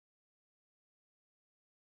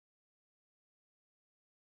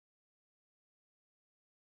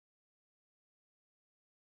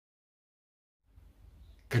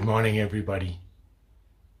Good morning, everybody.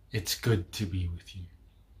 It's good to be with you.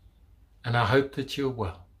 And I hope that you're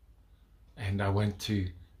well. And I want to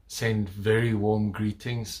send very warm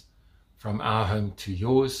greetings from our home to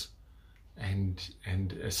yours, and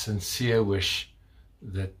a sincere wish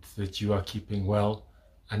that you are keeping well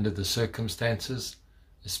under the circumstances,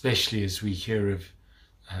 especially as we hear of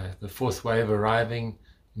the fourth wave arriving,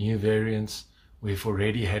 new variants. We've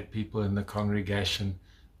already had people in the congregation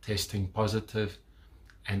testing positive.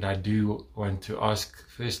 And I do want to ask,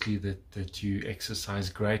 firstly, that you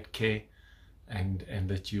exercise great care and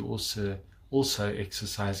that you also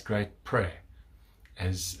exercise great prayer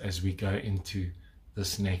as we go into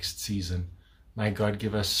this next season. May God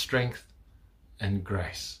give us strength and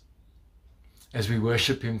grace. As we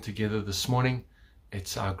worship Him together this morning,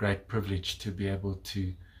 it's our great privilege to be able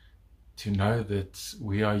to know that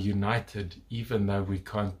we are united, even though we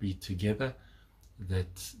can't be together.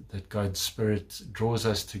 That God's Spirit draws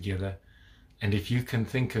us together. And if you can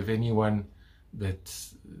think of anyone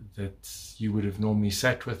that you would have normally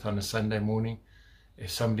sat with on a Sunday morning,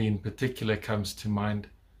 if somebody in particular comes to mind,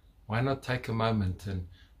 why not take a moment and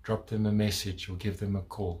drop them a message or give them a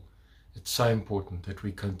call? It's so important that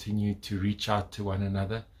we continue to reach out to one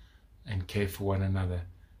another and care for one another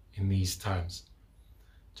in these times.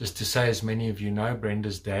 Just to say, as many of you know,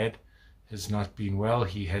 Brenda's dad has not been well.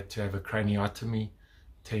 He had to have a craniotomy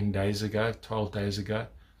 12 days ago,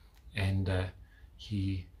 and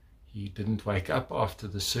he didn't wake up after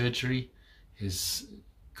the surgery. His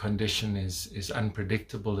condition is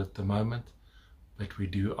unpredictable at the moment, but we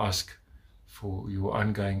do ask for your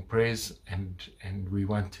ongoing prayers, and we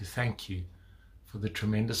want to thank you for the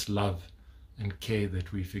tremendous love and care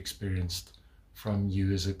that we've experienced from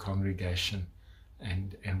you as a congregation,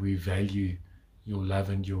 and we value your love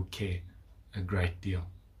and your care a great deal.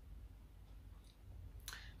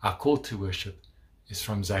 Our call to worship is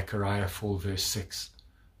from Zechariah 4 verse 6,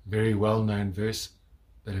 a very well-known verse,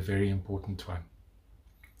 but a very important one.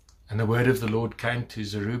 And the word of the Lord came to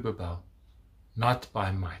Zerubbabel, not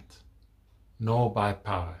by might, nor by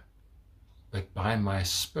power, but by my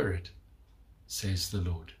Spirit, says the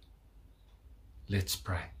Lord. Let's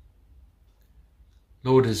pray.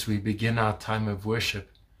 Lord, as we begin our time of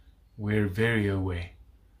worship, we're very aware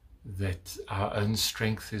that our own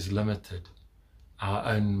strength is limited, our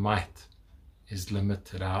own might is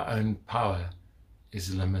limited, our own power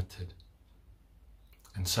is limited.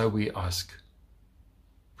 And so we ask,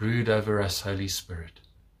 brood over us, Holy Spirit.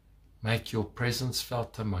 Make your presence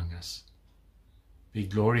felt among us. Be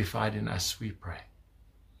glorified in us, we pray.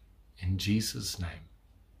 In Jesus' name,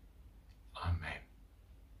 Amen.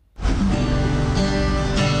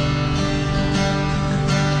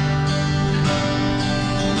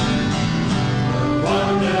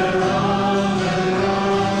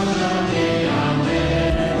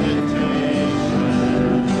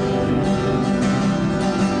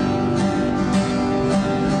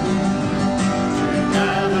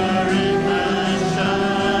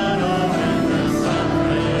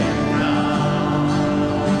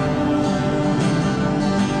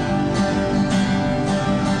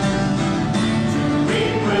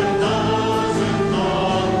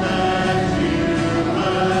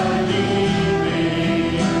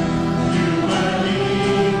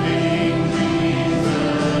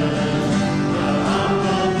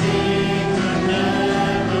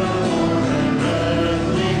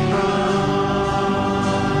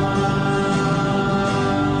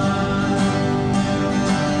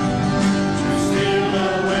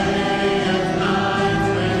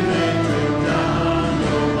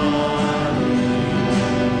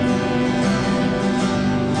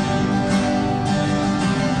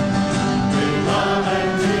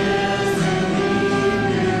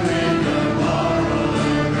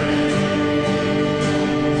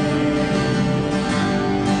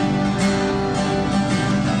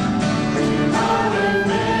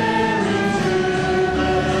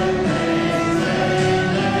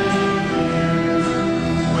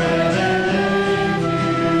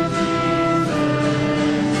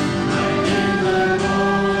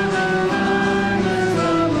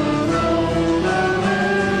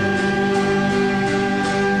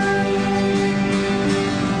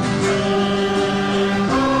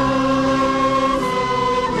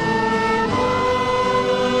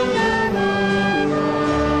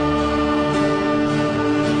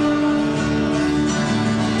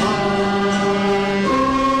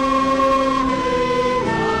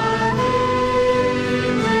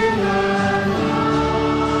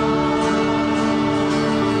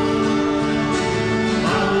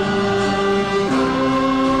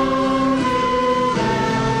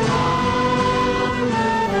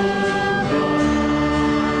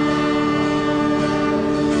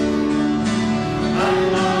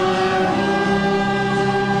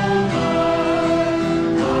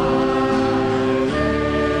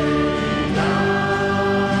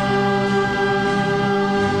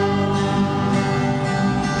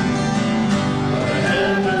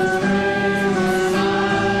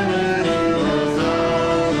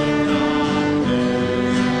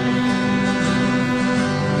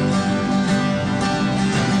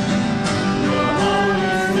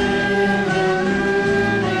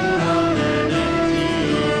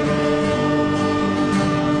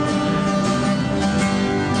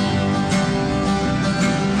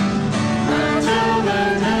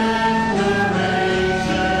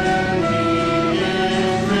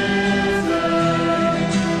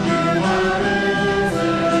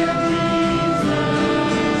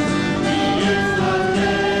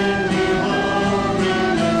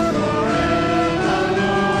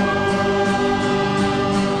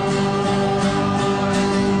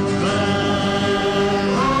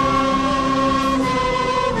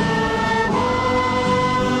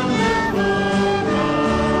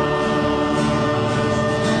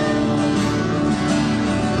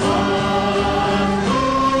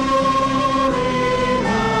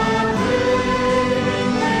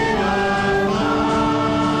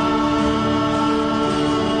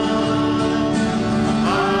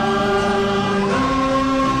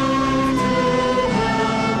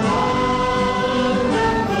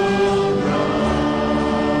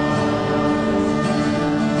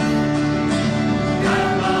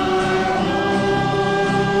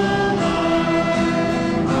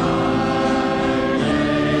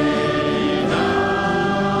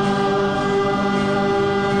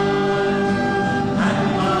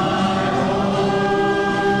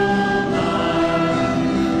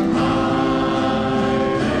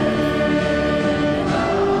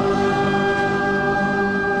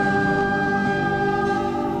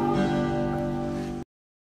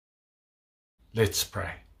 Let's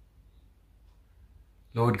pray.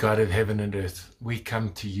 Lord God of heaven and earth, we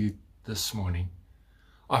come to you this morning,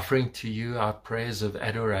 offering to you our prayers of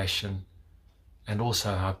adoration and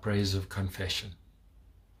also our prayers of confession.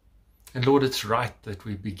 And Lord, it's right that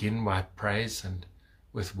we begin by praise and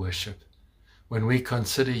with worship. When we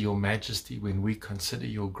consider your majesty, when we consider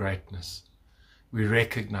your greatness, we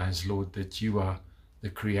recognize, Lord, that you are the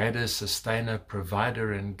creator, sustainer,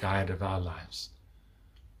 provider, and guide of our lives.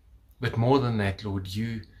 But more than that, Lord,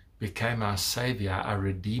 you became our Savior, our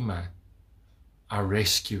Redeemer, our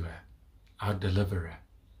Rescuer, our Deliverer.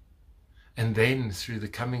 And then, through the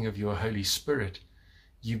coming of your Holy Spirit,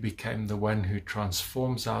 you became the one who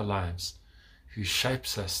transforms our lives, who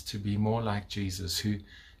shapes us to be more like Jesus, who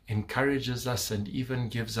encourages us and even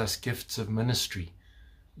gives us gifts of ministry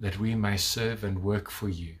that we may serve and work for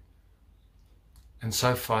you. And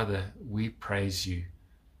so, Father, we praise you.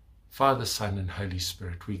 Father, Son, and Holy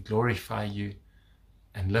Spirit, we glorify you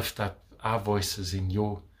and lift up our voices in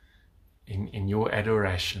your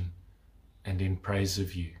adoration and in praise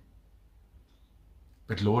of you.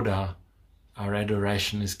 But Lord, our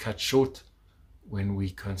adoration is cut short when we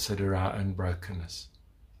consider our own brokenness.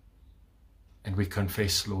 And we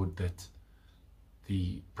confess, Lord, that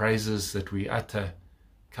the praises that we utter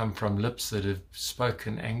come from lips that have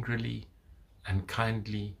spoken angrily,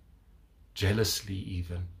 unkindly, jealously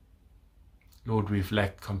even. Lord, we've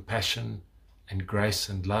lacked compassion and grace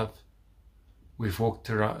and love. We've walked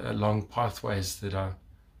along pathways that are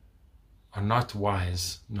not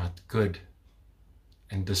wise, not good,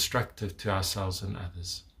 and destructive to ourselves and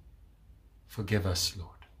others. Forgive us,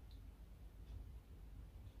 Lord.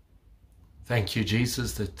 Thank you,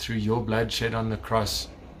 Jesus, that through your blood shed on the cross,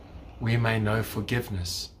 we may know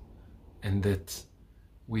forgiveness and that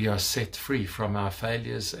we are set free from our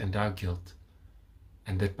failures and our guilt,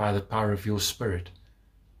 and that by the power of your Spirit,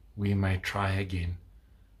 we may try again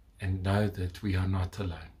and know that we are not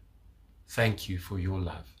alone. Thank you for your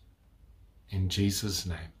love. In Jesus'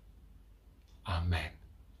 name, Amen.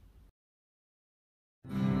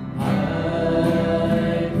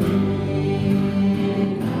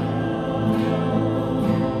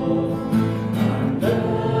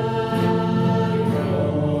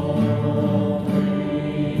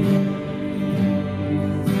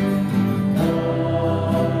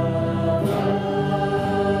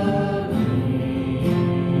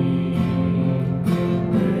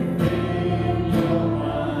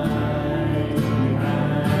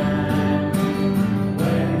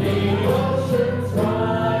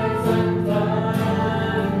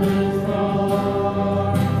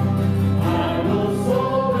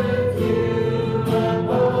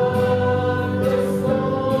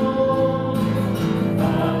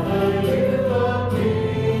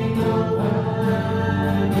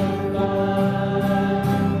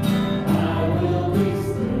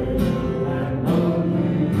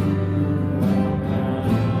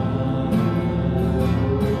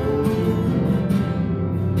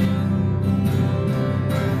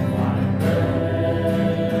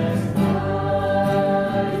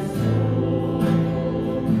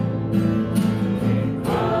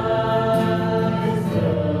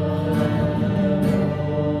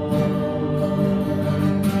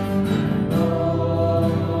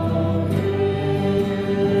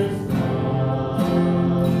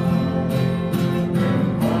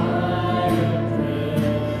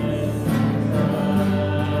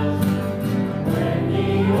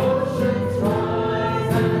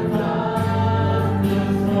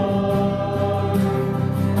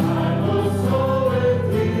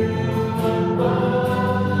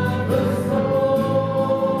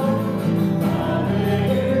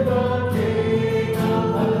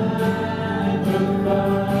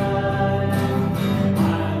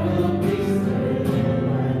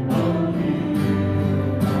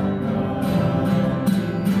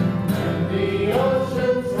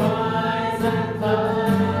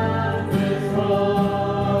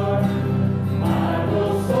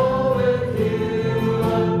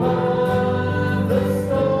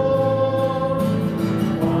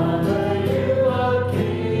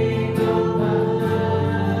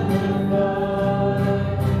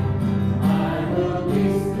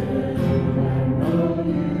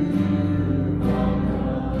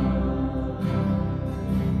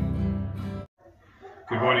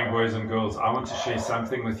 Boys and girls, I want to share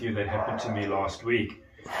something with you that happened to me last week.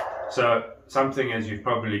 So something, as you've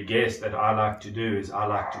probably guessed, that I like to do is I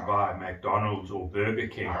like to buy McDonald's or Burger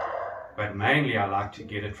King, but mainly I like to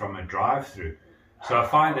get it from a drive-through. So I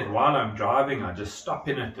find that while I'm driving, I just stop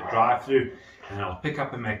in at the drive-through and I'll pick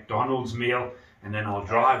up a McDonald's meal and then I'll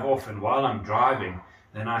drive off, and while I'm driving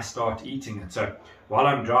then I start eating it. So while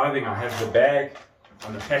I'm driving, I have the bag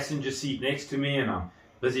on the passenger seat next to me, and I'm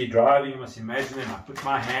busy driving, you must imagine, and I put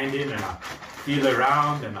my hand in and I feel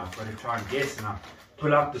around, and I've got to try and guess, and I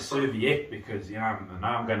pull out the serviette because, you know,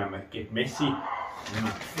 now I'm going to get messy, and then I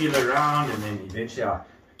feel around, and then eventually I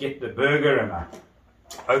get the burger and I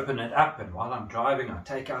open it up, and while I'm driving I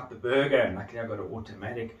take out the burger, and luckily I've got an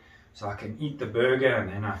automatic so I can eat the burger, and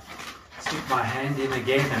then I stick my hand in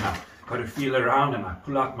again and I've got to feel around, and I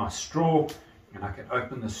pull out my straw and I can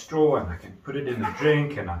open the straw and I can put it in the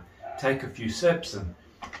drink, and I take a few sips, and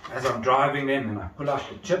as I'm driving then I pull out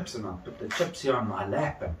the chips and I put the chips here on my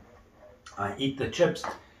lap and I eat the chips,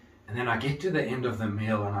 and then I get to the end of the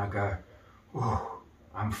meal and I go, oh,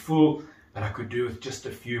 I'm full, but I could do with just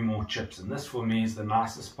a few more chips. And this for me is the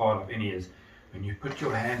nicest part of any, is when you put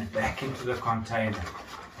your hand back into the container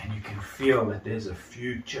and you can feel that there's a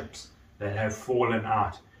few chips that have fallen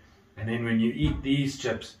out. And then when you eat these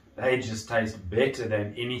chips, they just taste better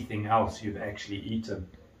than anything else you've actually eaten.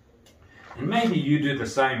 And maybe you do the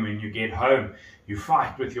same when you get home. You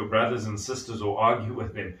fight with your brothers and sisters or argue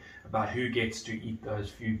with them about who gets to eat those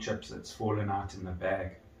few chips that's fallen out in the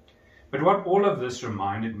bag. But what all of this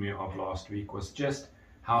reminded me of last week was just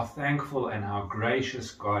how thankful and how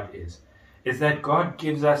gracious God is that God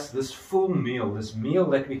gives us this full meal, this meal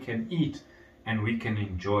that we can eat and we can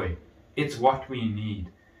enjoy. It's what we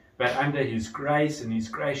need. But under His grace and His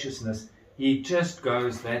graciousness, He just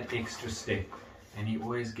goes that extra step, and He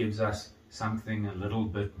always gives us something a little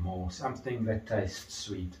bit more, something that tastes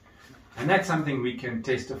sweet. And that's something we can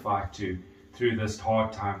testify to through this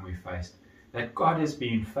hard time we faced. That God has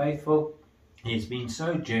been faithful. He's been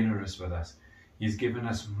so generous with us. He's given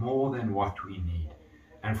us more than what we need.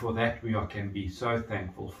 And for that we can be so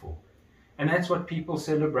thankful for. And that's what people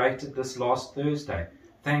celebrated this last Thursday,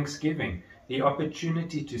 Thanksgiving. The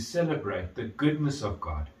opportunity to celebrate the goodness of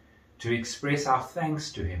God, to express our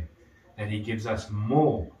thanks to Him, that He gives us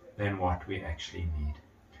more than what we actually need.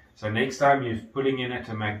 So next time you're pulling in at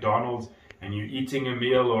a McDonald's and you're eating a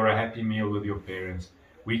meal or a happy meal with your parents,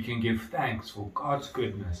 we can give thanks for God's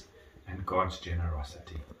goodness and God's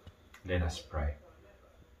generosity. Let us pray.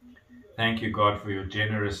 Thank you, God, for your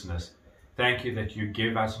generousness. Thank you that you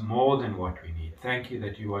give us more than what we need. Thank you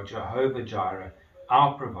that you are Jehovah Jireh,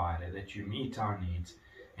 our provider, that you meet our needs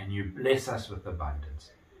and you bless us with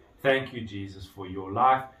abundance. Thank you, Jesus, for your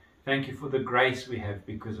life. Thank you for the grace we have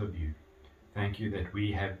because of you. Thank you that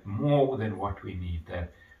we have more than what we need,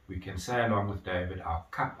 that we can say along with David, our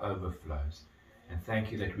cup overflows. And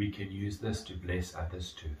thank you that we can use this to bless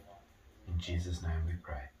others too. In Jesus' name we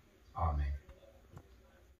pray. Amen.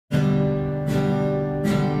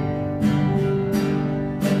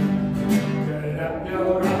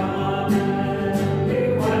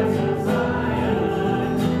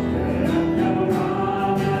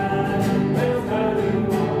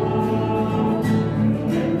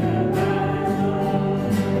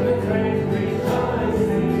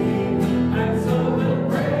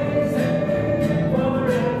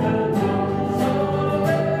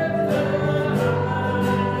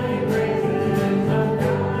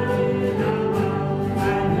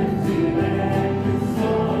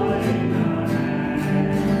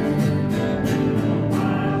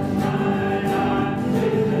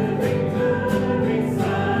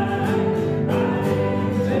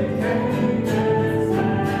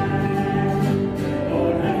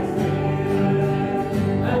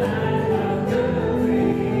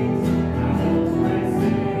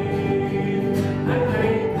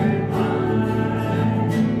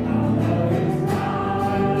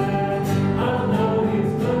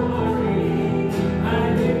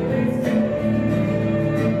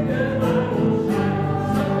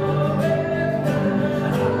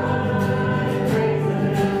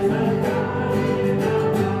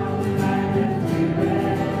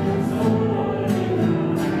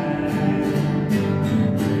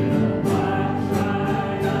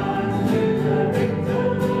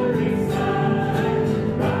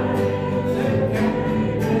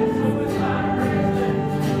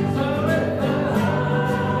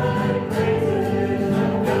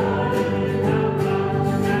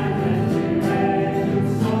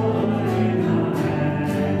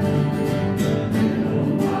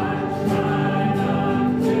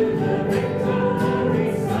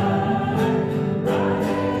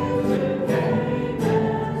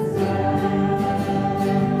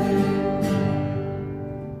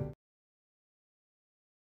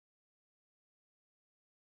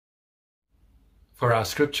 For our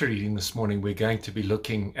scripture reading this morning, we're going to be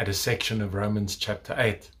looking at a section of Romans chapter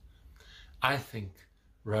 8. I think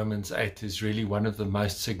Romans 8 is really one of the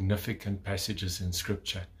most significant passages in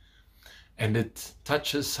scripture. and it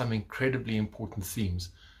touches some incredibly important themes.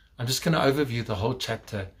 I'm just going to overview the whole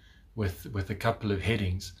chapter with a couple of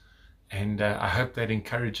headings, and I hope that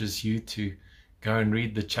encourages you to go and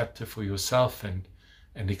read the chapter for yourself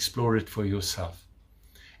and explore it for yourself.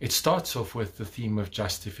 It starts off with the theme of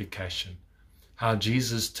justification, how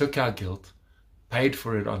Jesus took our guilt, paid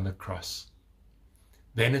for it on the cross.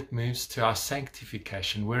 Then it moves to our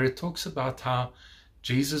sanctification, where it talks about how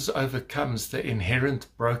Jesus overcomes the inherent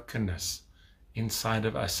brokenness inside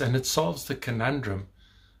of us. And it solves the conundrum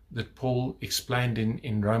that Paul explained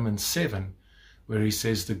in Romans 7, where he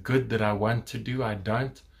says, the good that I want to do, I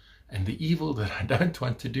don't, and the evil that I don't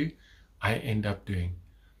want to do, I end up doing.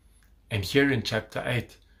 And here in chapter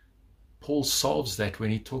 8, Paul solves that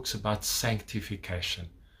when he talks about sanctification,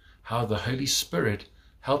 how the Holy Spirit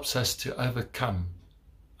helps us to overcome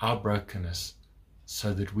our brokenness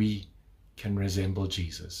so that we can resemble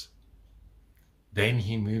Jesus. Then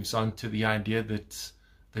he moves on to the idea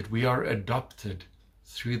that we are adopted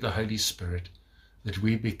through the Holy Spirit, that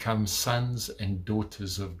we become sons and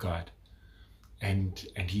daughters of God. And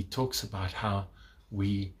he talks about how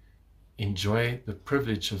we enjoy the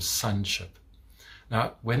privilege of sonship.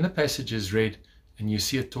 Now, when the passage is read and you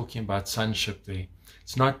see it talking about sonship there,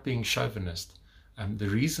 it's not being chauvinist. The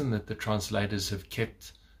reason that the translators have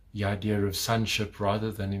kept the idea of sonship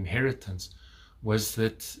rather than inheritance was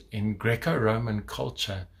that in Greco-Roman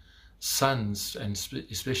culture, sons, and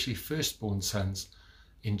especially firstborn sons,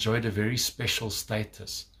 enjoyed a very special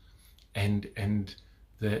status. And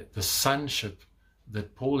the sonship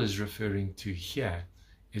that Paul is referring to here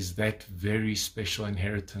is that very special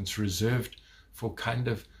inheritance reserved for kind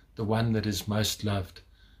of the one that is most loved.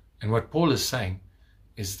 And what Paul is saying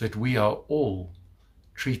is that we are all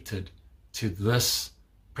treated to this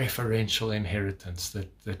preferential inheritance,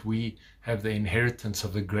 that we have the inheritance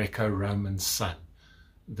of a Greco-Roman son,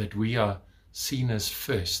 that we are seen as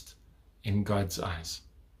first in God's eyes.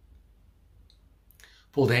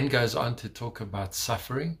 Paul then goes on to talk about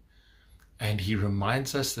suffering, and he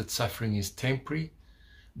reminds us that suffering is temporary,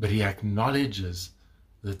 but he acknowledges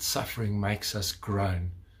that suffering makes us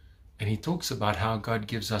groan. And he talks about how God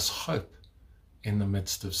gives us hope in the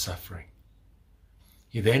midst of suffering.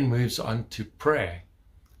 He then moves on to prayer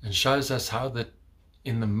and shows us how that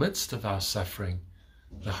in the midst of our suffering,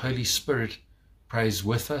 the Holy Spirit prays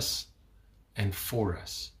with us and for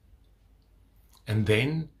us. And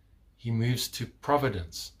then he moves to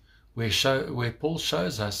providence, where Paul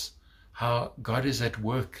shows us how God is at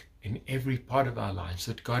work in every part of our lives,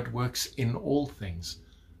 that God works in all things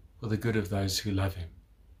for the good of those who love him.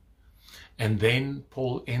 And then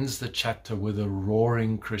Paul ends the chapter with a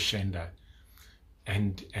roaring crescendo.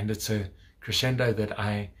 And it's a crescendo that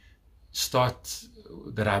I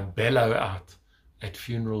bellow out at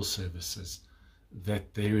funeral services,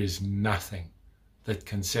 that there is nothing that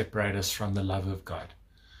can separate us from the love of God.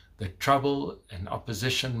 That trouble and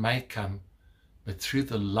opposition may come, but through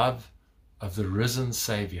the love of the risen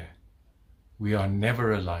Savior, we are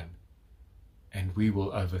never alone, and we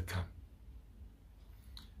will overcome.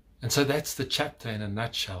 And so that's the chapter in a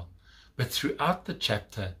nutshell. But throughout the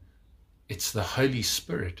chapter, it's the Holy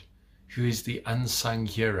Spirit who is the unsung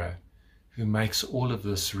hero who makes all of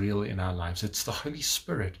this real in our lives. It's the Holy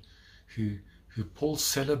Spirit who Paul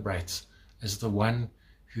celebrates as the one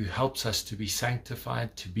who helps us to be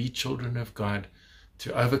sanctified, to be children of God,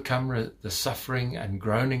 to overcome the suffering and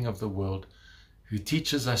groaning of the world, who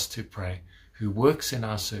teaches us to pray, who works in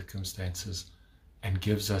our circumstances and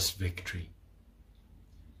gives us victory.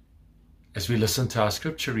 As we listen to our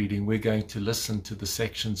scripture reading, we're going to listen to the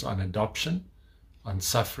sections on adoption, on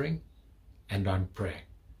suffering, and on prayer.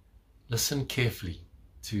 Listen carefully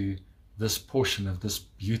to this portion of this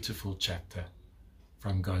beautiful chapter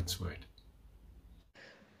from God's Word.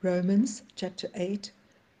 Romans chapter 8,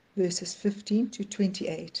 verses 15 to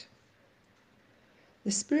 28.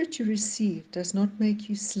 The Spirit you received does not make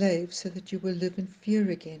you slaves so that you will live in fear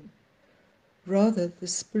again. Rather, the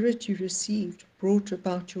Spirit you received brought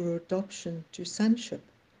about your adoption to sonship.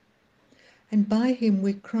 And by him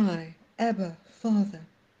we cry, Abba, Father.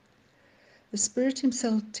 The Spirit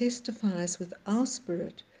himself testifies with our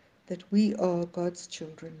spirit that we are God's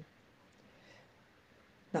children.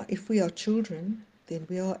 Now, if we are children, then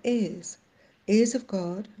we are heirs, heirs of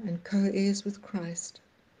God and co-heirs with Christ.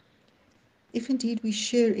 If indeed we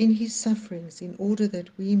share in his sufferings, in order that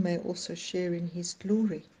we may also share in his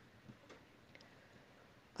glory.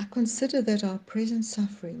 I consider that our present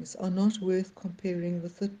sufferings are not worth comparing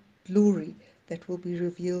with the glory that will be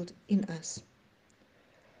revealed in us.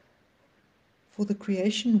 For the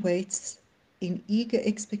creation waits in eager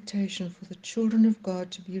expectation for the children of God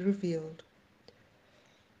to be revealed.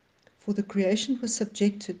 For the creation was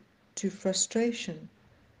subjected to frustration,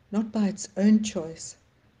 not by its own choice,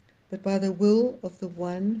 but by the will of the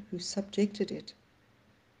one who subjected it,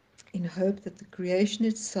 in hope that the creation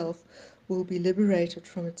itself will be liberated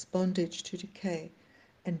from its bondage to decay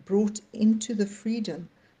and brought into the freedom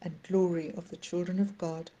and glory of the children of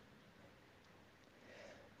God.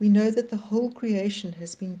 We know that the whole creation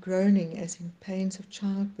has been groaning as in pains of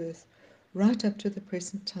childbirth right up to the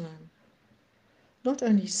present time. Not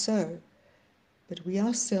only so, but we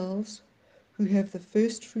ourselves, who have the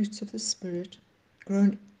first fruits of the Spirit,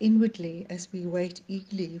 groan inwardly as we wait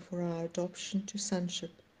eagerly for our adoption to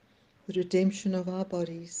sonship, the redemption of our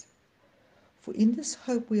bodies. For in this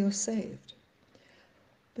hope we are saved.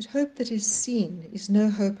 But hope that is seen is no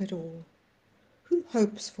hope at all. Who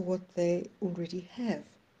hopes for what they already have?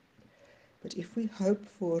 But if we hope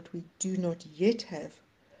for what we do not yet have,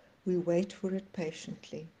 we wait for it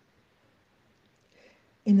patiently.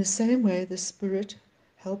 In the same way, the Spirit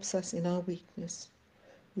helps us in our weakness.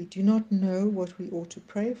 We do not know what we ought to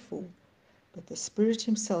pray for, but the Spirit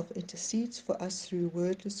himself intercedes for us through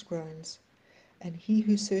wordless groans, and he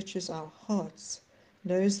who searches our hearts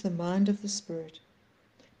knows the mind of the Spirit,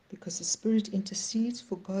 because the Spirit intercedes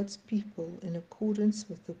for God's people in accordance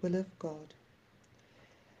with the will of God.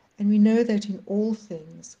 And we know that in all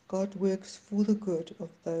things God works for the good of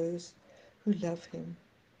those who love him,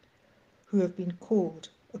 who have been called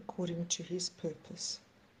according to his purpose.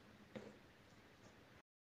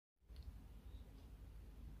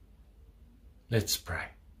 Let's pray.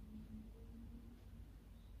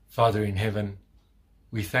 Father in heaven,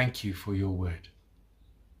 we thank you for your word.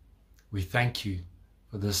 We thank you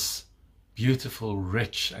for this beautiful,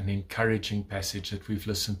 rich, and encouraging passage that we've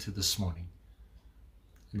listened to this morning.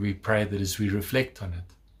 And we pray that as we reflect on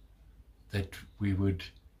it, that we would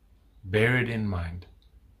bear it in mind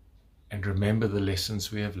and remember the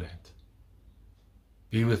lessons we have learned.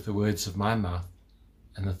 Be with the words of my mouth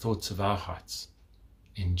and the thoughts of our hearts.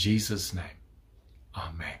 In Jesus' name,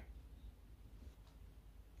 Amen.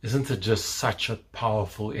 Isn't it just such a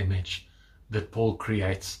powerful image that Paul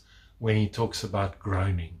creates when he talks about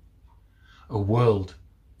groaning? A world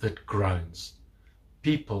that groans,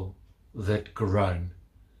 people that groan,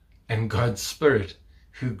 and God's Spirit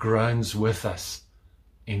who groans with us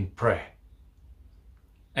in prayer.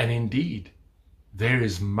 And indeed, there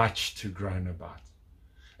is much to groan about.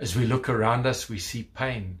 As we look around us, we see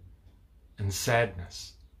pain and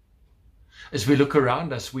sadness. As we look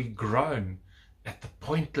around us, we groan at the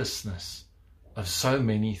pointlessness of so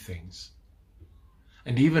many things.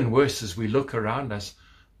 And even worse, as we look around us,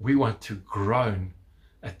 we want to groan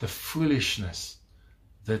at the foolishness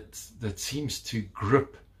that seems to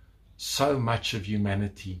grip so much of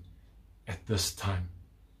humanity at this time.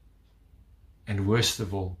 And worst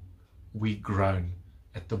of all, we groan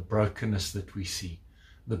at the brokenness that we see,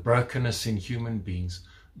 the brokenness in human beings,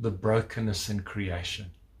 the brokenness in creation.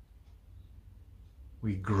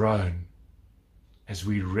 We groan as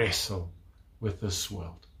we wrestle with this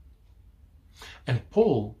world. And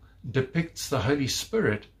Paul depicts the Holy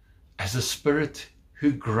Spirit as a spirit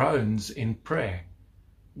who groans in prayer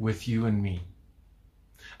with you and me.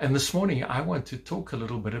 And this morning I want to talk a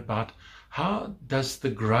little bit about how does the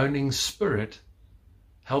groaning Spirit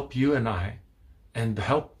help you and I and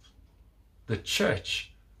help the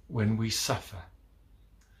church when we suffer?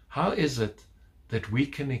 How is it that we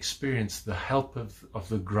can experience the help of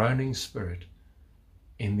the groaning Spirit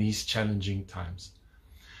in these challenging times?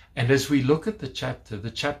 And as we look at the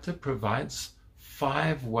chapter provides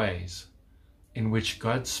 5 ways in which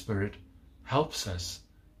God's Spirit helps us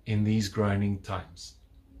in these groaning times.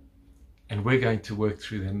 And we're going to work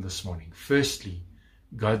through them this morning. Firstly,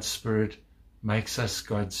 God's Spirit makes us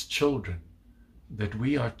God's children, that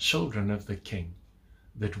we are children of the King,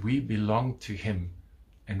 that we belong to him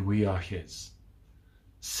and we are his.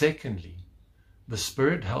 Secondly, the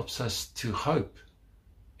Spirit helps us to hope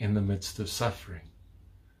in the midst of suffering.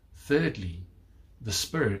 Thirdly, the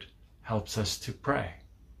Spirit helps us to pray.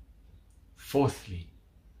 Fourthly,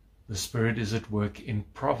 the Spirit is at work in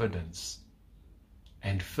providence.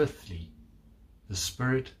 And fifthly, the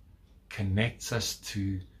Spirit connects us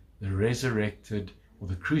to the resurrected, or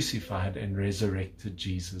the crucified and resurrected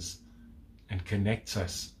Jesus, and connects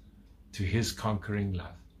us to his conquering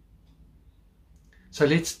love. So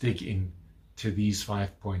let's dig in to these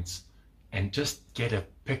 5 points and just get a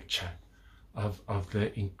picture of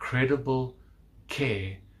the incredible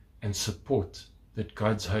care and support that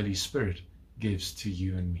God's Holy Spirit gives to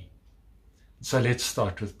you and me. So let's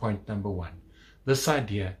start with point number 1. This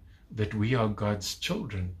idea that we are God's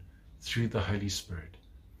children through the Holy Spirit.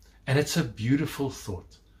 And it's a beautiful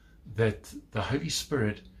thought that the Holy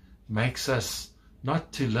Spirit makes us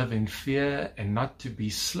not to live in fear and not to be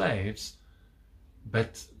slaves,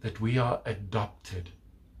 but that we are adopted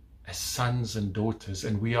as sons and daughters,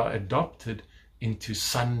 and we are adopted into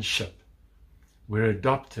sonship. We're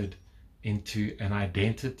adopted into an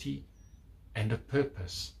identity and a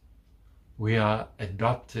purpose. We are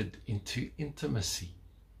adopted into intimacy.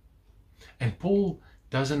 And Paul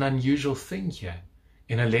does an unusual thing here.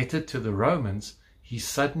 In a letter to the Romans, he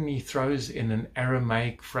suddenly throws in an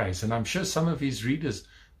Aramaic phrase. And I'm sure some of his readers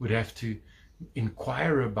would have to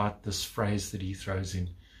inquire about this phrase that he throws in.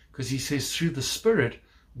 Because he says, through the Spirit,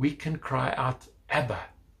 we can cry out, Abba.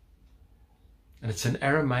 And it's an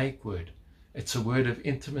Aramaic word. It's a word of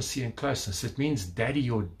intimacy and closeness. It means daddy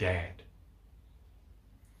or dad.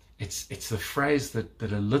 It's the phrase that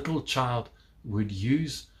a little child would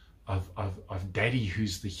use of daddy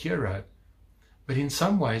who's the hero. But in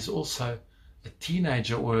some ways also a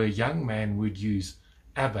teenager or a young man would use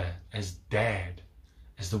Abba as dad,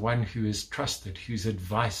 as the one who is trusted, whose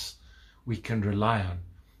advice we can rely on,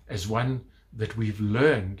 as one that we've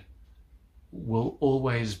learned will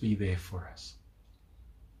always be there for us.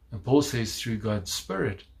 And Paul says through God's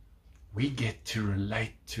Spirit, we get to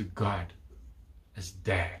relate to God as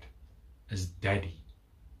dad, as daddy,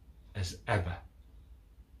 as Abba.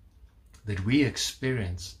 That we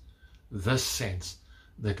experience this sense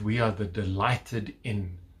that we are the delighted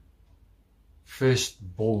in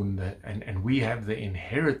firstborn, and we have the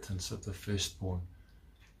inheritance of the firstborn.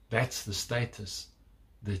 That's the status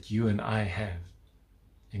that you and I have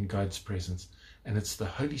in God's presence. And it's the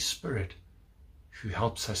Holy Spirit who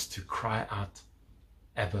helps us to cry out,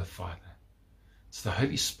 Abba, Father. It's the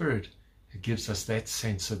Holy Spirit who gives us that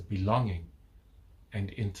sense of belonging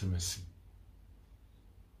and intimacy.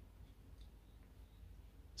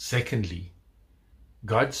 Secondly,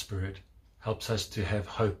 God's Spirit helps us to have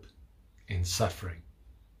hope in suffering.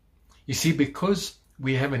 You see, because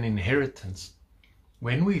we have an inheritance,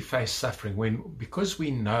 when we face suffering, because we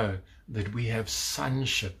know that we have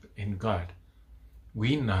sonship in God,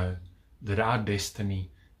 we know that our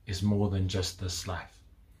destiny is more than just this life.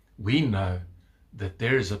 We know that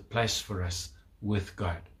there is a place for us with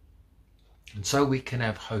God. And so we can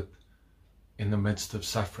have hope in the midst of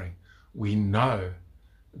suffering. We know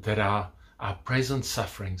that our present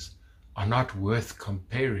sufferings are not worth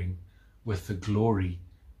comparing with the glory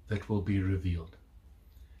that will be revealed.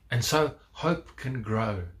 And so hope can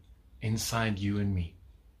grow inside you and me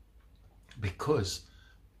because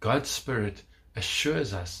God's Spirit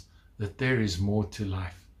assures us that there is more to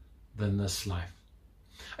life than this life.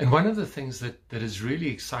 And one of the things that has really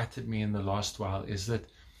excited me in the last while is that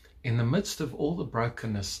in the midst of all the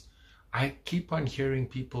brokenness, I keep on hearing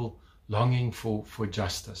people longing for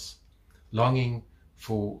justice, longing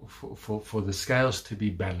for the scales to be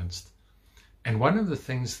balanced. And one of the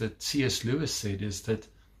things that C.S. Lewis said is that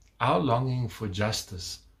our longing for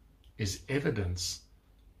justice is evidence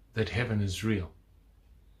that heaven is real.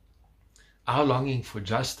 Our longing for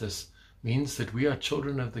justice means that we are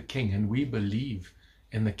children of the King and we believe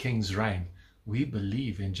in the King's reign. We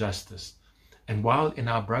believe in justice. And while in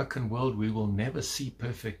our broken world we will never see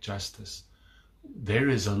perfect justice, there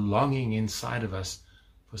is a longing inside of us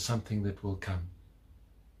for something that will come.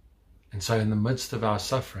 And so in the midst of our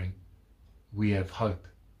suffering, we have hope.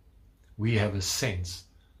 We have a sense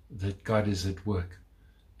that God is at work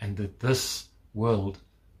and that this world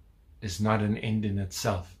is not an end in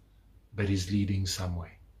itself, but is leading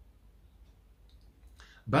somewhere.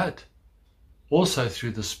 But also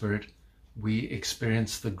through the Spirit, we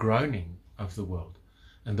experience the groaning of the world.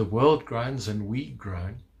 And the world groans and we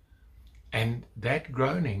groan. And that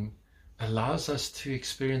groaning allows us to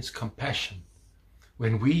experience compassion.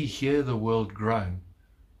 When we hear the world groan,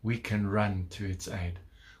 we can run to its aid.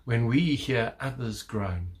 When we hear others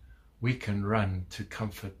groan, we can run to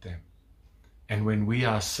comfort them. And when we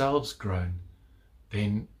ourselves groan,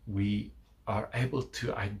 then we are able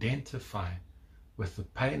to identify with the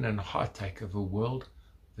pain and heartache of a world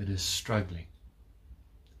that is struggling.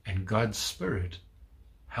 And God's Spirit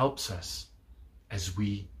helps us as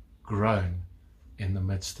we groan in the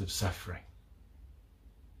midst of suffering.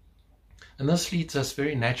 And this leads us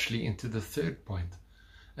very naturally into the third point,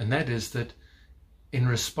 and that is that in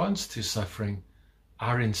response to suffering,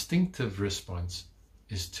 our instinctive response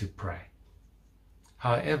is to pray.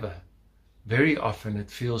 However, very often it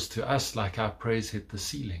feels to us like our prayers hit the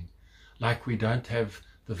ceiling, like we don't have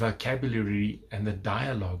the vocabulary and the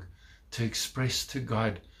dialogue to express to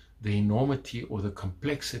God the enormity or the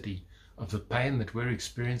complexity of the pain that we're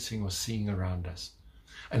experiencing or seeing around us.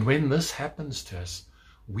 And when this happens to us,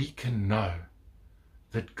 we can know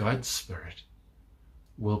that God's Spirit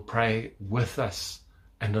will pray with us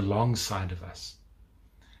and alongside of us,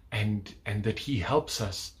 and that he helps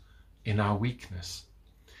us in our weakness.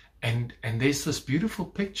 And there's this beautiful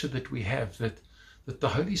picture that we have that the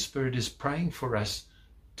Holy Spirit is praying for us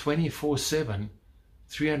 24/7,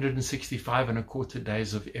 365 and a quarter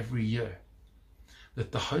days of every year.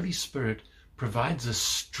 That the Holy Spirit provides a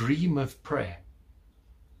stream of prayer.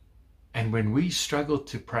 And when we struggle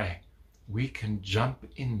to pray, we can jump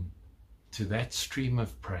in to that stream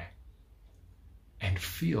of prayer and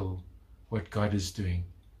feel what God is doing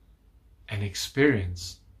and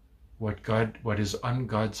experience what is on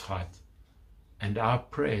God's heart, and our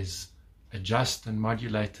prayers adjust and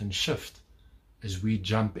modulate and shift as we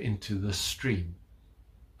jump into the stream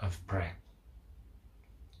of prayer.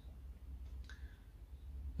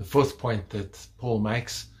 The fourth point that Paul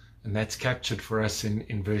makes, and that's captured for us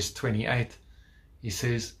in verse 28, he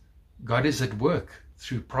says, God is at work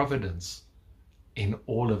through providence in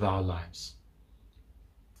all of our lives.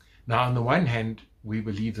 Now, on the one hand, we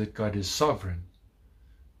believe that God is sovereign,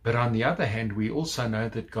 but on the other hand, we also know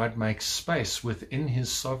that God makes space within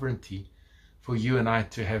his sovereignty for you and I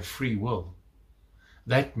to have free will.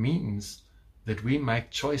 That means that we make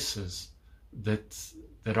choices that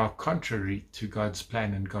are contrary to God's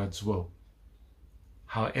plan and God's will.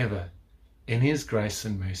 However, in his grace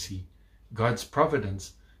and mercy, God's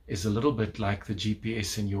providence is a little bit like the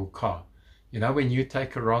GPS in your car. You know, when you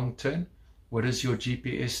take a wrong turn, what does your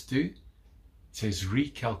GPS do? It says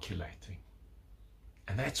recalculating.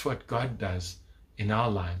 And that's what God does in our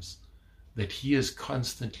lives, that he is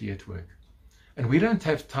constantly at work. And we don't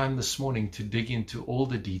have time this morning to dig into all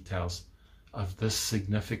the details of this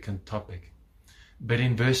significant topic. But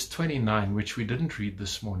in verse 29, which we didn't read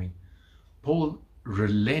this morning, Paul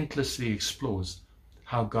relentlessly explores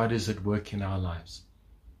how God is at work in our lives.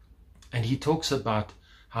 And he talks about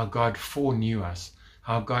how God foreknew us,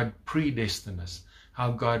 how God predestined us,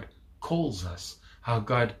 how God calls us, how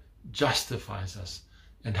God justifies us,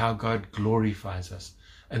 and how God glorifies us.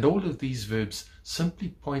 And all of these verbs simply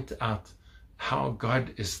point out how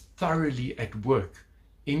God is thoroughly at work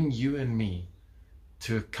in you and me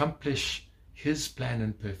to accomplish his plan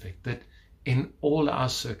and perfect, that in all our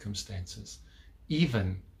circumstances,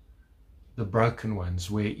 even the broken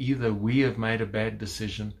ones where either we have made a bad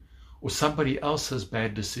decision or somebody else's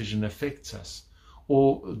bad decision affects us,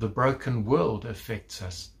 or the broken world affects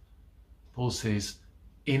us, Paul says,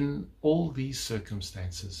 in all these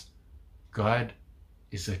circumstances, God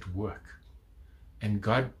is at work. And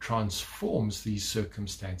God transforms these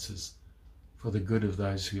circumstances for the good of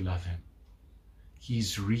those who love him.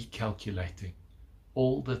 He's recalculating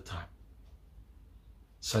all the time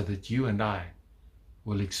so that you and I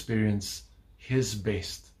will experience his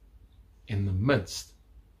best in the midst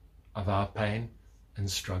of our pain and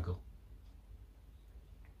struggle.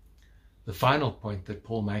 The final point that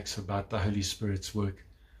Paul makes about the Holy Spirit's work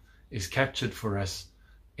is captured for us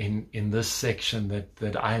in this section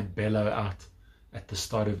that I bellow out at the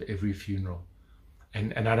start of every funeral.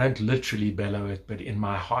 And I don't literally bellow it, but in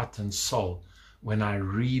my heart and soul, when I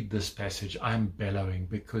read this passage, I'm bellowing,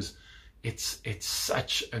 because it's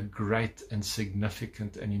such a great and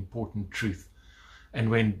significant and important truth. And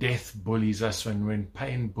when death bullies us, when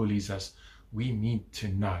pain bullies us, we need to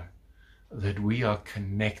know that we are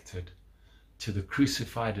connected to the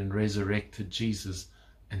crucified and resurrected Jesus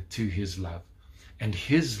and to his love. And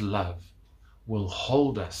his love will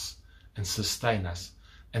hold us and sustain us.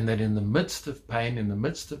 And that in the midst of pain, in the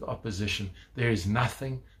midst of opposition, there is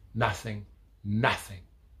nothing that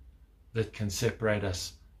can separate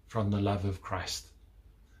us from the love of Christ.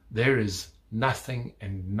 There is nothing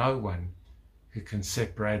and no one who can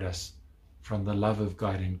separate us from the love of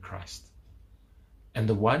God in Christ. And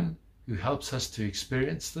the one who helps us to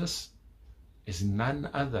experience this is none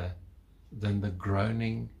other than the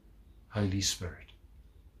groaning Holy Spirit.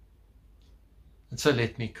 And so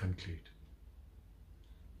let me conclude.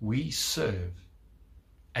 We serve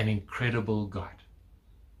an incredible God.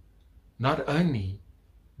 Not only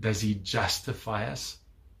does he justify us,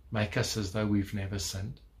 make us as though we've never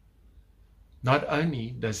sinned. Not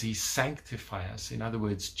only does he sanctify us, in other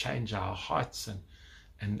words, change our hearts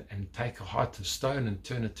and take a heart of stone and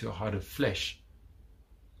turn it to a heart of flesh,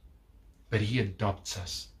 but he adopts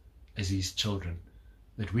us as his children,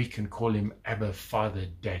 that we can call him Abba, Father,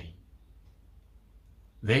 Daddy.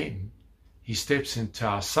 Then he steps into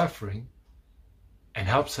our suffering and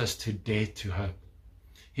helps us to dare to hope.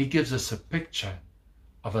 He gives us a picture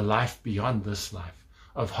of a life beyond this life,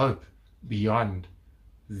 of hope beyond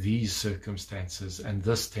these circumstances and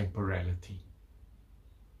this temporality.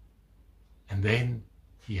 And then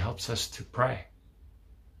he helps us to pray.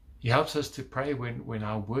 He helps us to pray when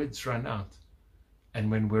our words run out. and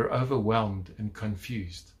when we're overwhelmed and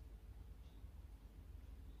confused.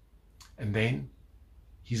 And then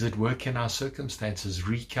He's at work in our circumstances,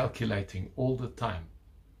 recalculating all the time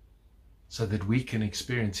so that we can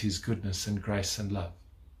experience His goodness and grace and love.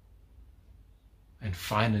 And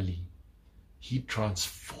finally, He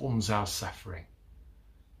transforms our suffering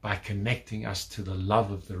by connecting us to the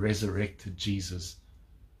love of the resurrected Jesus.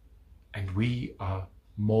 And we are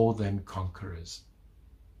more than conquerors.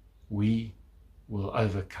 We will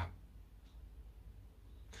overcome.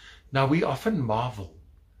 Now, we often marvel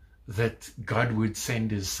that God would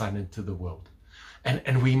send His Son into the world.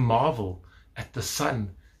 And we marvel at the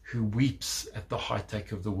Son who weeps at the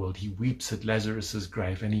heartache of the world. He weeps at Lazarus's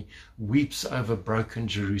grave, and He weeps over broken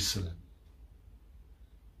Jerusalem.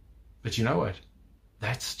 But you know what?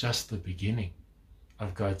 That's just the beginning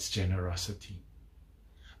of God's generosity.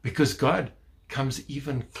 Because God comes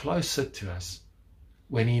even closer to us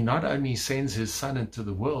when He not only sends His Son into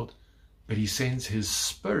the world, but He sends His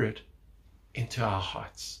Spirit into our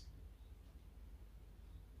hearts.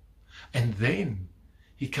 And then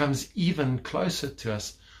He comes even closer to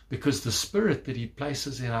us because the Spirit that He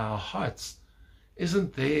places in our hearts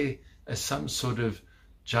isn't there as some sort of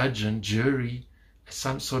judge and jury, as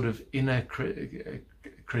some sort of inner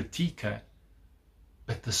critiquer,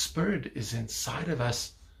 but the Spirit is inside of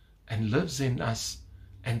us and lives in us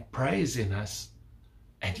and prays in us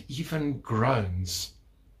and even groans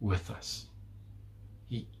with us.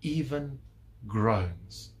 He even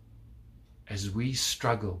groans as we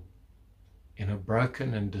struggle in a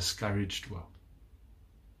broken and discouraged world.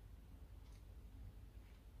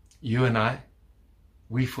 You and I,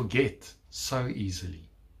 we forget so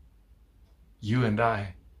easily. You and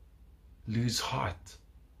I lose heart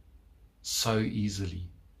so easily.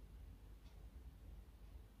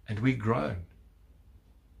 And we groan.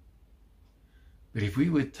 But if we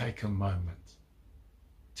would take a moment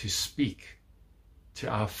to speak to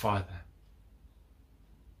our Father,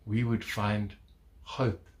 we would find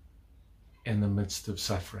hope in the midst of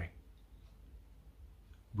suffering.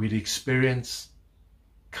 We'd experience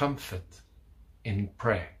comfort in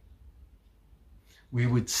prayer. We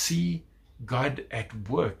would see God at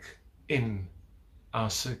work in our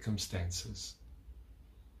circumstances.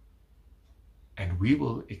 And we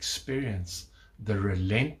will experience the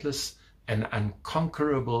relentless and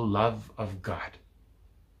unconquerable love of God.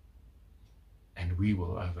 And we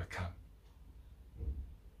will overcome.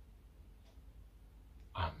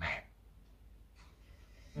 Amen.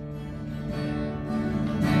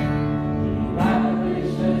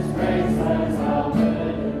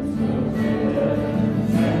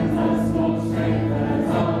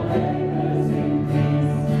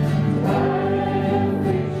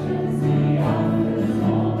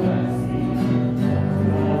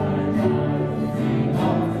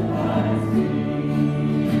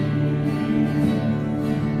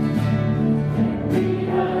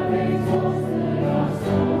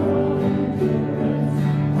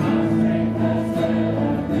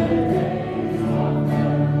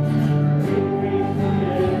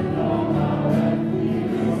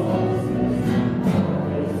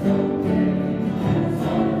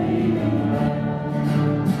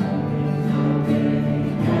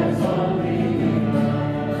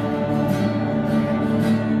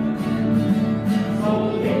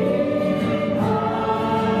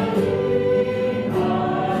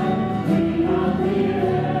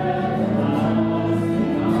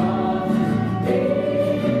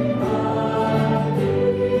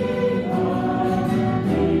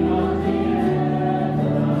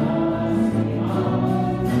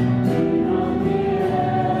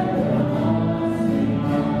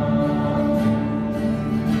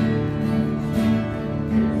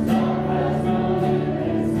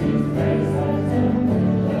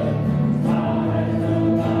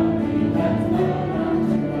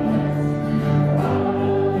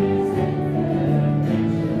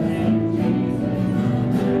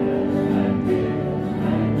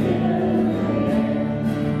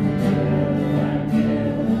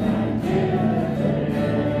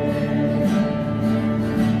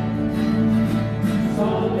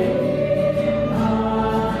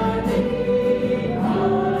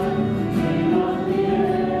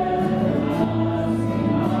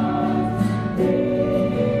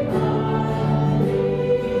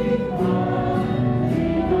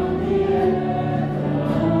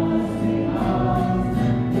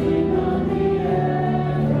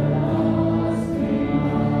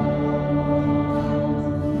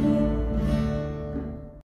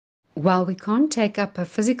 While we can't take up a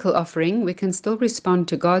physical offering, we can still respond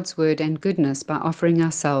to God's word and goodness by offering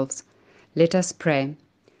ourselves. Let us pray.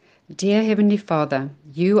 Dear Heavenly Father,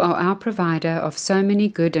 you are our provider of so many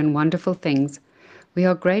good and wonderful things. We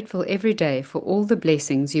are grateful every day for all the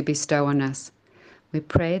blessings you bestow on us. We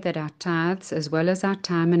pray that our tithes, as well as our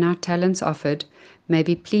time and our talents offered, may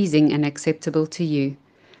be pleasing and acceptable to you.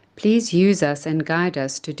 Please use us and guide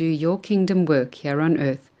us to do your kingdom work here on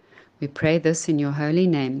earth. We pray this in your holy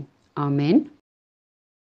name. Amen.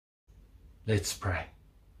 Let's pray.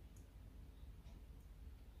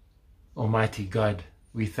 Almighty God,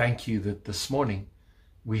 we thank you that this morning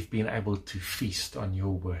we've been able to feast on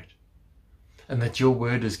your word, and that your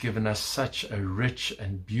word has given us such a rich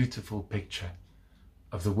and beautiful picture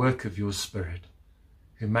of the work of your Spirit,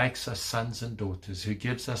 who makes us sons and daughters, who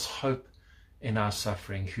gives us hope in our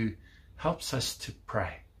suffering, who helps us to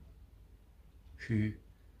pray, who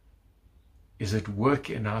is at work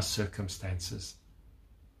in our circumstances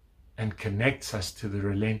and connects us to the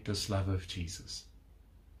relentless love of Jesus.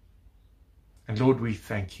 And Lord, we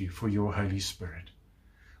thank you for your Holy Spirit.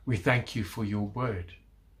 We thank you for your word.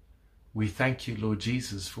 We thank you, Lord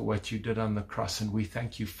Jesus, for what you did on the cross. And we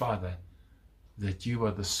thank you, Father, that you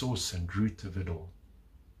are the source and root of it all.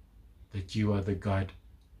 That you are the God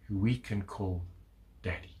who we can call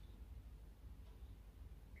Daddy.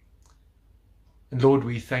 And Lord,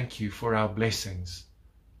 we thank you for our blessings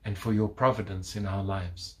and for your providence in our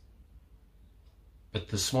lives. But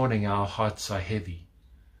this morning our hearts are heavy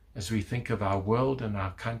as we think of our world and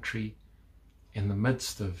our country in the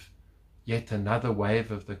midst of yet another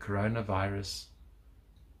wave of the coronavirus,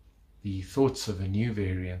 the thoughts of a new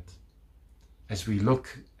variant, as we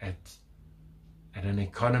look at an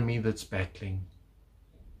economy that's battling,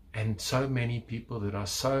 and so many people that are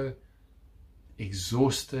so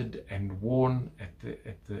exhausted and worn at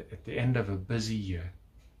the end of a busy year.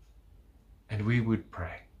 And we would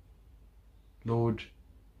pray, Lord,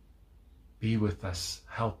 be with us,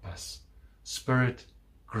 help us. Spirit,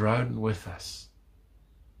 groan with us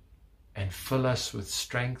and fill us with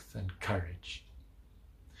strength and courage.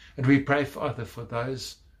 And we pray, Father, for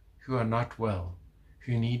those who are not well,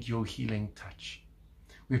 who need your healing touch.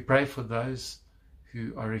 We pray for those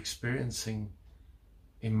who are experiencing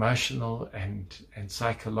emotional and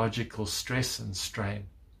psychological stress and strain,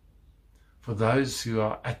 for those who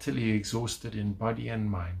are utterly exhausted in body and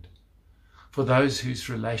mind, for those whose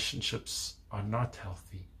relationships are not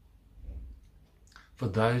healthy, for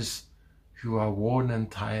those who are worn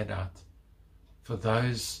and tired out, for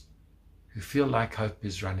those who feel like hope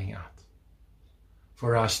is running out,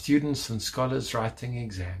 for our students and scholars writing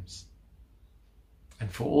exams,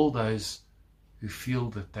 and for all those who feel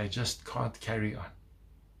that they just can't carry on.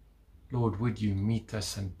 Lord, would you meet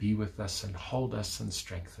us and be with us and hold us and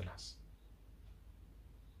strengthen us?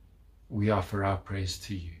 We offer our praise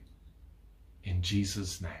to you. In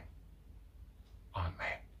Jesus' name,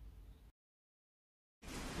 amen.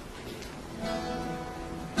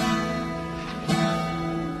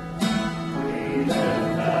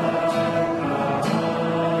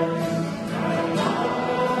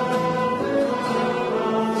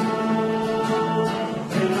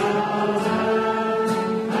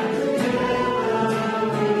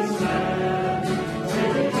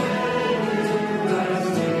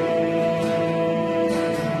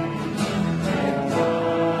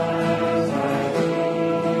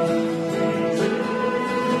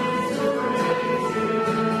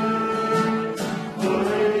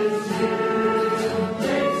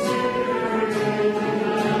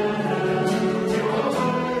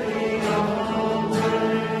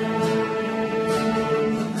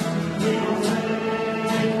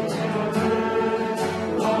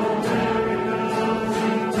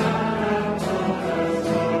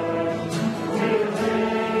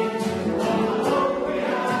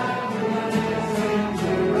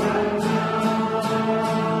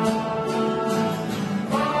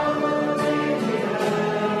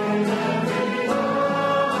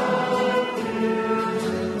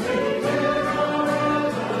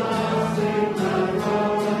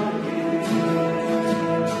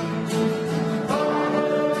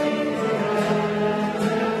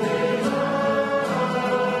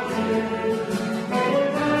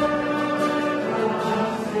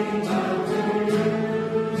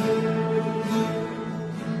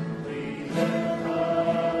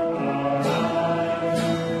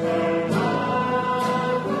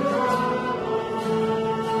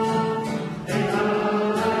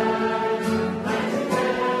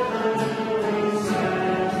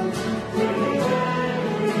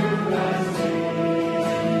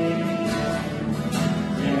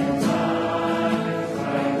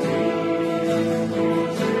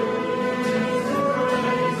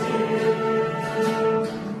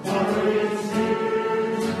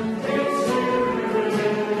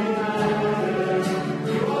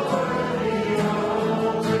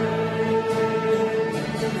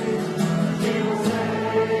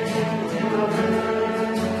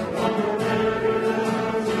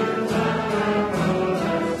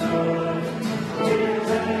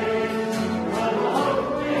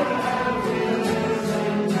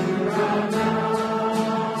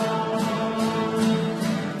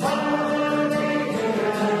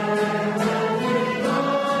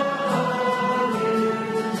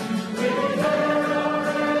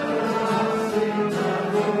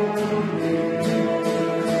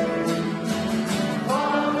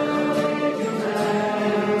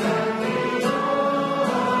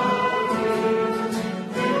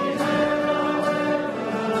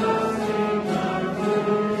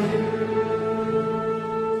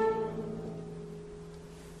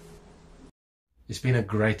 been a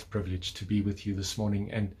great privilege to be with you this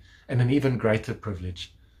morning, and an even greater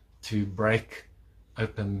privilege to break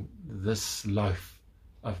open this loaf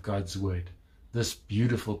of God's Word, this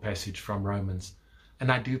beautiful passage from Romans.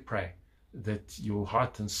 And I do pray that your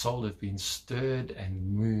heart and soul have been stirred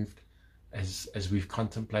and moved as we've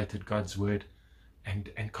contemplated God's Word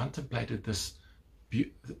and contemplated this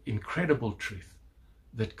incredible truth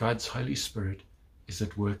that God's Holy Spirit is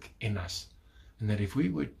at work in us, and that if we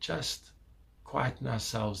would just quieten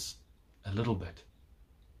ourselves a little bit,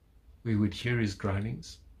 we would hear his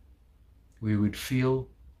groanings, we would feel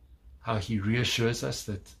how he reassures us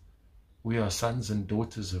that we are sons and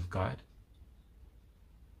daughters of God,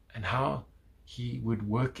 and how he would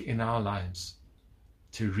work in our lives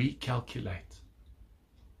to recalculate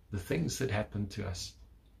the things that happen to us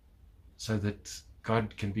so that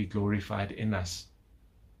God can be glorified in us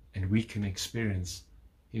and we can experience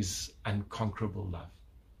his unconquerable love.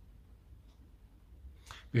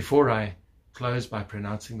 Before I close by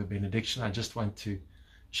pronouncing the benediction, I just want to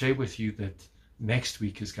share with you that next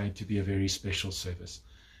week is going to be a very special service.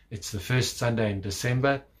 It's the first Sunday in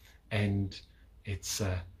December, and it's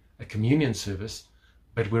a communion service,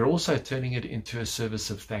 but we're also turning it into a service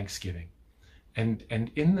of thanksgiving. And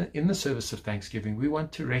in the service of thanksgiving, we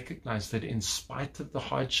want to recognize that in spite of the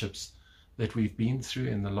hardships that we've been through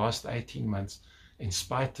in the last 18 months, in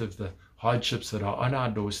spite of the hardships that are on our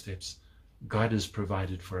doorsteps, God has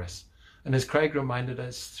provided for us. And as Craig reminded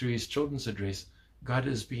us through his children's address, God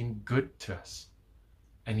has been good to us,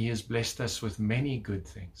 and he has blessed us with many good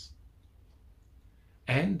things.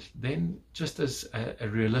 And then, just as a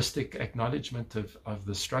realistic acknowledgement of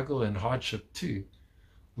the struggle and hardship too,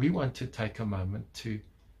 we want to take a moment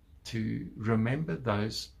to remember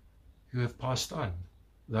those who have passed on,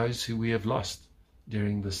 those who we have lost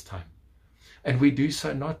during this time. And we do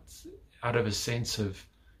so not out of a sense of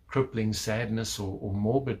crippling sadness or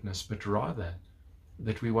morbidness, but rather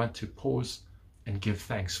that we want to pause and give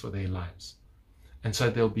thanks for their lives. And so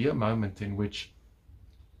there'll be a moment in which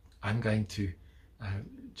I'm going to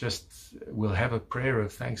we'll have a prayer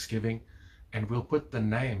of thanksgiving, and we'll put the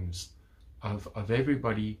names of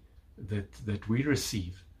everybody that we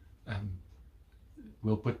receive.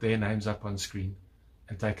 We'll put their names up on screen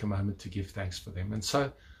and take a moment to give thanks for them. And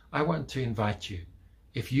so I want to invite you,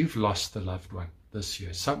 if you've lost a loved one this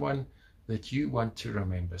year, someone that you want to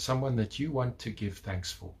remember, someone that you want to give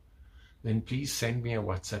thanks for, then please send me a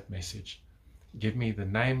WhatsApp message. Give me the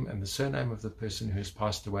name and the surname of the person who has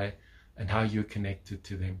passed away and how you're connected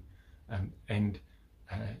to them, and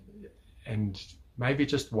maybe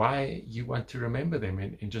just why you want to remember them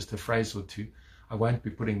in just a phrase or two. I won't be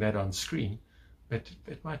putting that on screen, but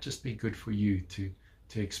it might just be good for you to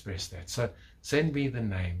express that. So send me the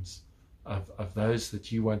names of those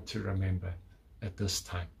that you want to remember at this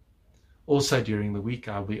time. Also during the week,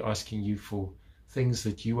 I'll be asking you for things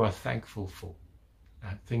that you are thankful for,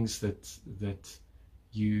 things that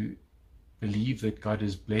you believe that God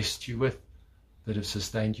has blessed you with, that have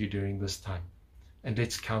sustained you during this time. And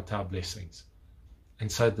let's count our blessings.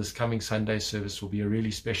 And so this coming Sunday service will be a really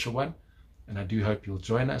special one, and I do hope you'll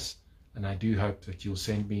join us, and I do hope that you'll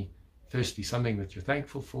send me, firstly, something that you're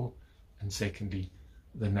thankful for, and secondly,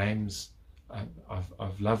 the names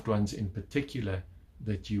of loved ones in particular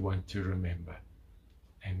that you want to remember,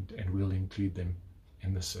 and we'll include them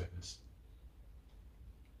in the service.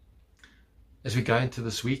 As we go into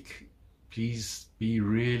this week, please be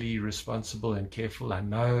really responsible and careful. I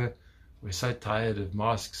know we're so tired of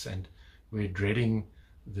masks, and we're dreading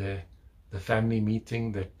the family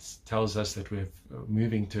meeting that tells us that we're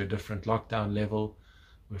moving to a different lockdown level.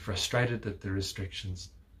 We're frustrated at the restrictions,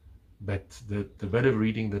 but the bit of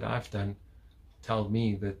reading that I've done tell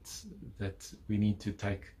me that we need to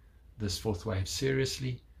take this fourth wave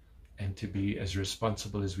seriously and to be as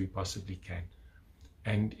responsible as we possibly can.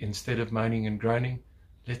 And instead of moaning and groaning,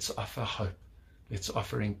 let's offer hope. Let's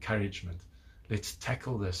offer encouragement. Let's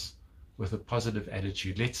tackle this with a positive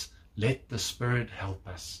attitude. Let's let the Spirit help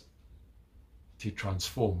us to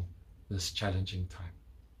transform this challenging time.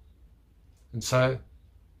 And so,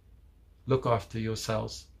 look after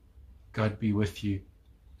yourselves. God be with you,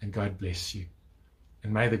 and God bless you.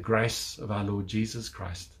 And may the grace of our Lord Jesus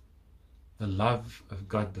Christ, the love of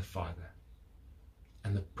God the Father,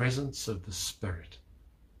 and the presence of the Spirit,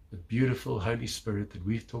 the beautiful Holy Spirit that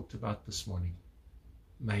we've talked about this morning,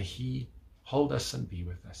 may He hold us and be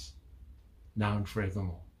with us, now and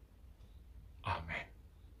forevermore. Amen.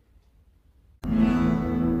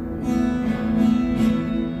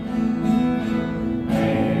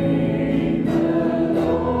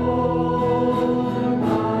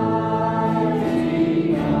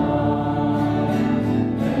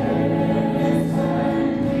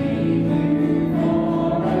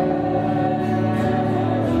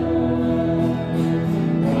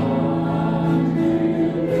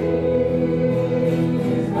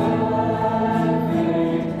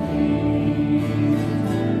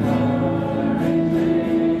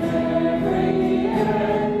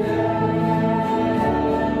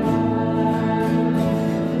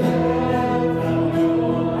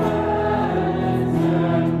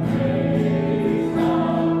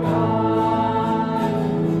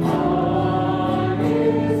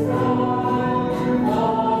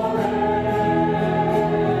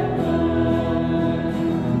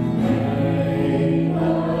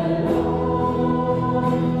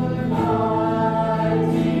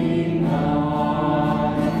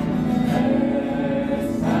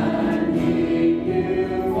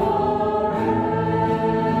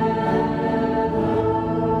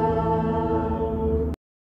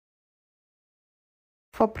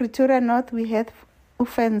 For Pretoria North, we have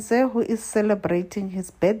Ufenze, who is celebrating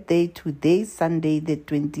his birthday today, Sunday the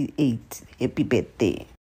 28th. Happy birthday.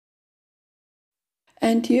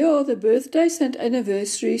 And here are the birthdays and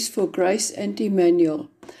anniversaries for Grace and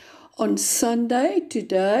Emmanuel. On Sunday,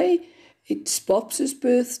 today, it's Bob's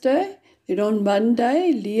birthday. Then on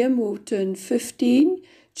Monday, Liam will turn 15,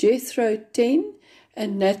 Jethro 10,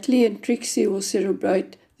 and Natalie and Trixie will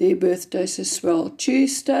celebrate their birthdays as well.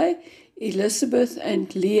 Tuesday, Elizabeth and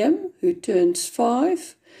Liam, who turns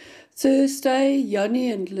 5. Thursday,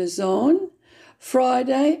 Yanni and Lizanne.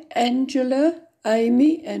 Friday, Angela,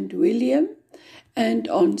 Amy and William. And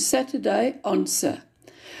on Saturday, Ansa.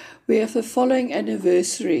 We have the following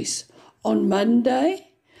anniversaries. On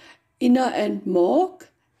Monday, Ina and Mark,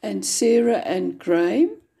 and Sarah and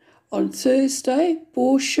Graham. On Thursday,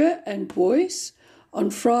 Portia and Boyce.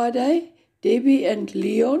 On Friday, Debbie and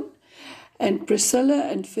Leon, and Priscilla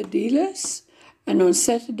and Fidelis. And on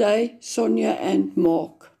Saturday, Sonia and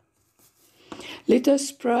Mark. Let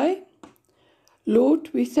us pray. Lord,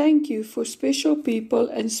 we thank you for special people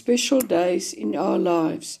and special days in our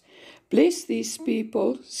lives. Bless these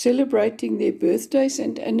people celebrating their birthdays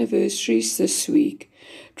and anniversaries this week.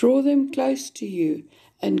 Draw them close to you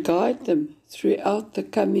and guide them throughout the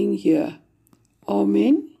coming year.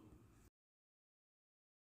 Amen.